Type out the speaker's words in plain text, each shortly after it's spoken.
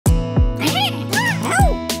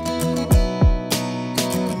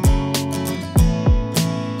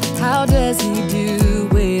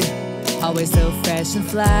always so fresh and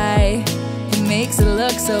fly. He makes it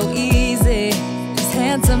look so easy. He's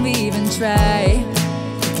handsome, even try.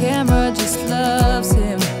 The camera just loves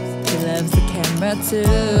him. He loves the camera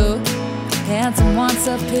too. Hansome wants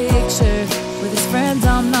a picture with his friends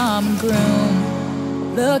on Nom and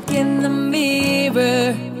Groom. Look in the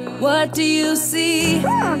mirror, what do you see?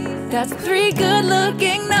 That's 3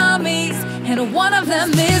 good-looking nommies, and one of them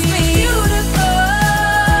is me. Beautiful,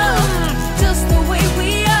 just the way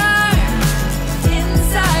we are.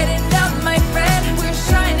 Inside and out, my friend, we're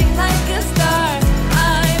shining like a star.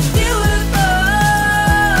 I'm beautiful,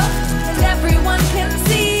 and everyone can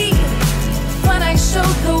see. When I show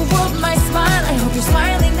the world my smile, I hope you're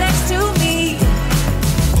smiling next to me.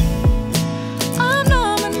 I'm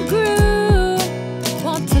Nom and Groom,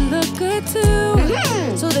 want to look good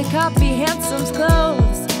too. So they copy Hansome's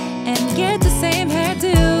clothes and get the same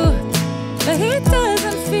hairdo. But it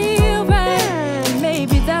doesn't feel right, and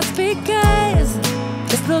maybe that's because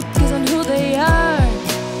this look isn't who they are.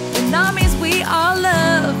 The nommies we all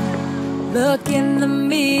love. Look in the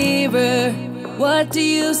mirror, what do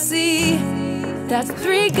you see? That's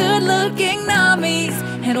 3 good-looking nommies,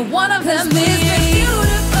 and one of them is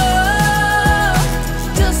me.